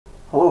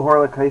Hello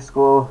Horlick High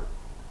School.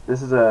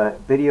 This is a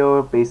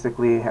video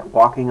basically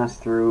walking us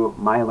through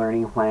My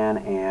Learning Plan,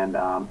 and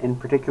in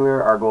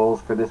particular our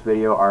goals for this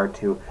video are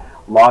to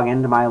log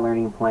into My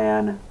Learning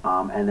Plan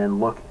and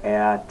then look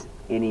at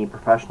any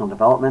professional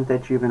development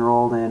that you've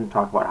enrolled in,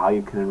 talk about how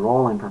you can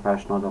enroll in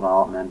professional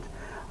development,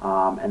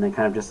 and then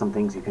kind of just some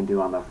things you can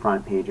do on the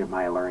front page of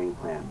My Learning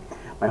Plan.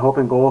 My hope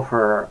and goal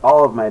for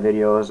all of my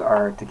videos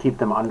are to keep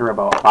them under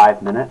about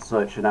 5 minutes, so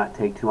it should not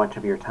take too much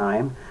of your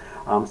time.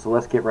 So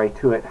let's get right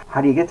to it.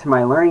 How do you get to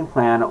My Learning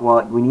Plan?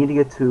 Well, we need to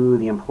get to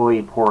the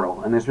employee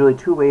portal, and there's really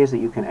two ways that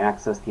you can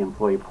access the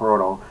employee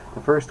portal.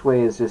 The first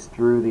way is just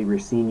through the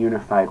Racine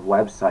Unified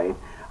website,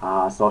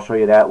 so I'll show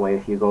you that way.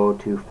 If you go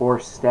to For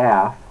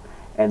Staff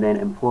and then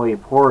Employee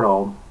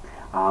Portal,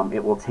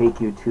 it will take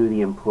you to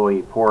the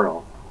employee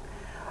portal.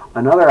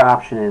 Another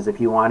option is if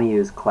you want to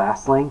use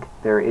ClassLink,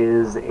 there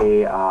is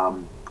a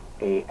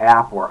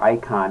app or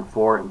icon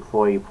for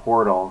employee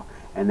portal,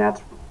 and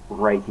that's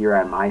right here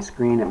on my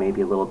screen. It may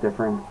be a little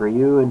different for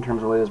you in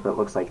terms of what it is, but it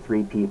looks like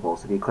 3 people.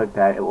 So if you click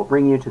that, it will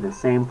bring you to the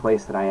same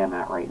place that I am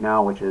at right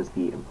now, which is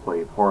the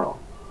employee portal.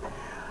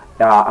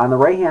 On the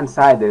right hand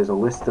side there's a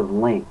list of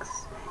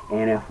links,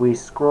 and if we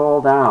scroll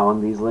down,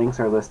 these links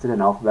are listed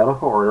in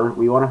alphabetical order.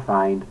 We want to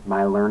find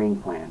My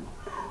Learning Plan.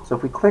 So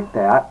if we click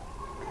that,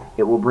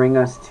 it will bring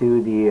us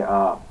to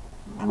the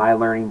My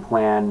Learning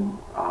Plan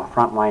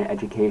Frontline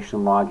Education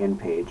login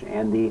page,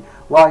 and the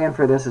login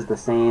for this is the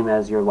same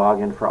as your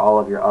login for all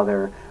of your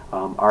other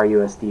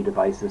RUSD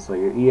devices, so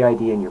your EID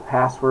and your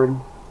password.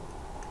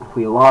 If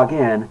we log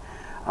in,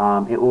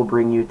 it will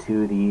bring you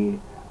to the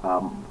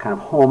kind of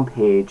home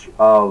page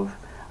of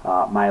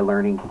My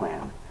Learning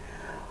Plan.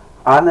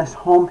 On this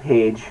home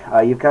page,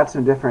 you've got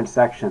some different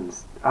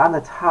sections. On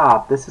the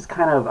top, this is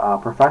kind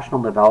of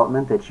professional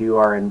development that you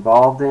are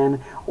involved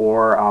in,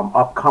 or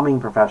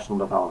upcoming professional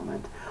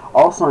development.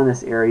 Also in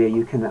this area,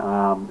 you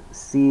can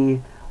see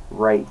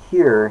right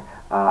here,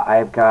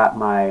 I've got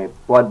my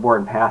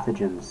bloodborne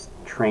pathogens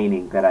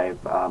training that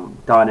I've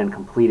done and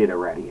completed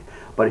already.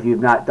 But if you've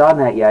not done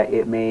that yet,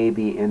 it may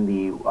be in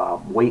the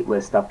wait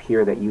list up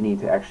here that you need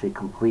to actually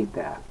complete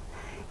that.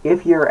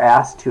 If you're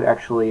asked to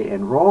actually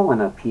enroll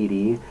in a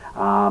PD,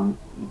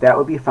 that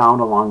would be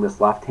found along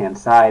this left-hand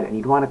side, and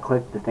you'd want to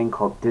click the thing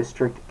called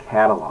District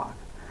Catalog.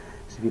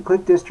 So if you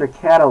click District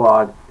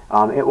Catalog,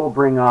 it will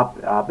bring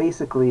up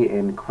basically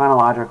in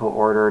chronological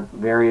order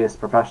various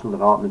professional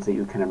developments that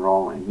you can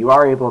enroll in. You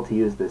are able to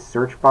use this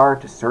search bar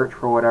to search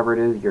for whatever it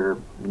is you're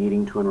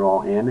needing to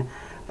enroll in,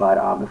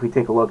 but if we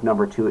take a look,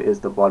 number 2 is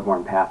the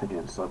bloodborne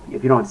pathogens. So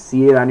if you don't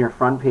see it on your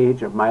front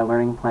page of My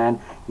Learning Plan,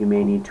 you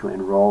may need to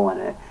enroll in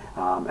it,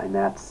 and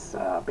that's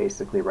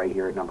basically right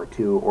here at number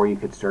 2, or you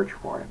could search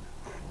for it.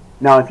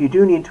 Now, if you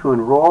do need to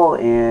enroll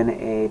in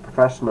a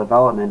professional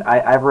development,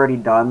 I've already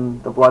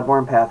done the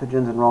bloodborne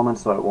pathogens enrollment,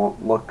 so it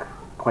won't look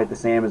quite the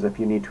same as if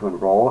you need to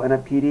enroll in a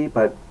PD,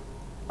 but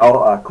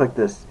I'll click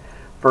this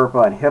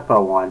FERPA and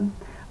HIPAA one.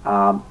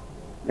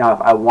 Now,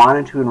 if I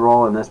wanted to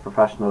enroll in this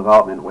professional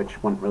development,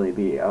 which wouldn't really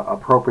be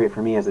appropriate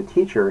for me as a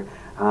teacher,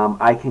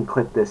 I can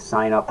click this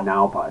Sign Up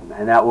Now button,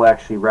 and that will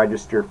actually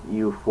register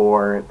you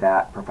for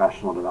that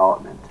professional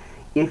development.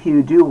 If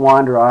you do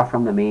wander off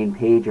from the main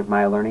page of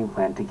My Learning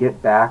Plan to get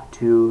back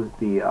to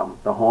the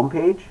home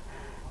page,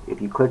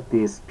 if you click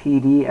this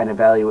PD and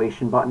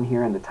evaluation button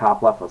here in the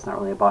top left, well, it's not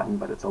really a button,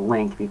 but it's a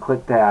link. If you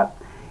click that,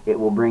 it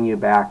will bring you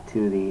back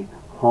to the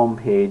home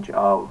page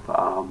of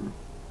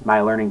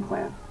My Learning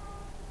Plan.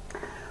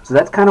 So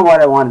that's kind of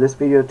what I wanted this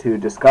video to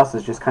discuss,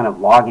 is just kind of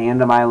logging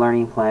into My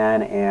Learning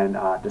Plan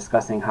and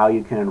discussing how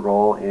you can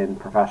enroll in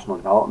professional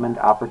development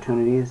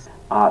opportunities.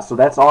 So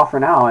that's all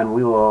for now, and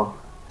we will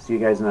see you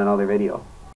guys in another video.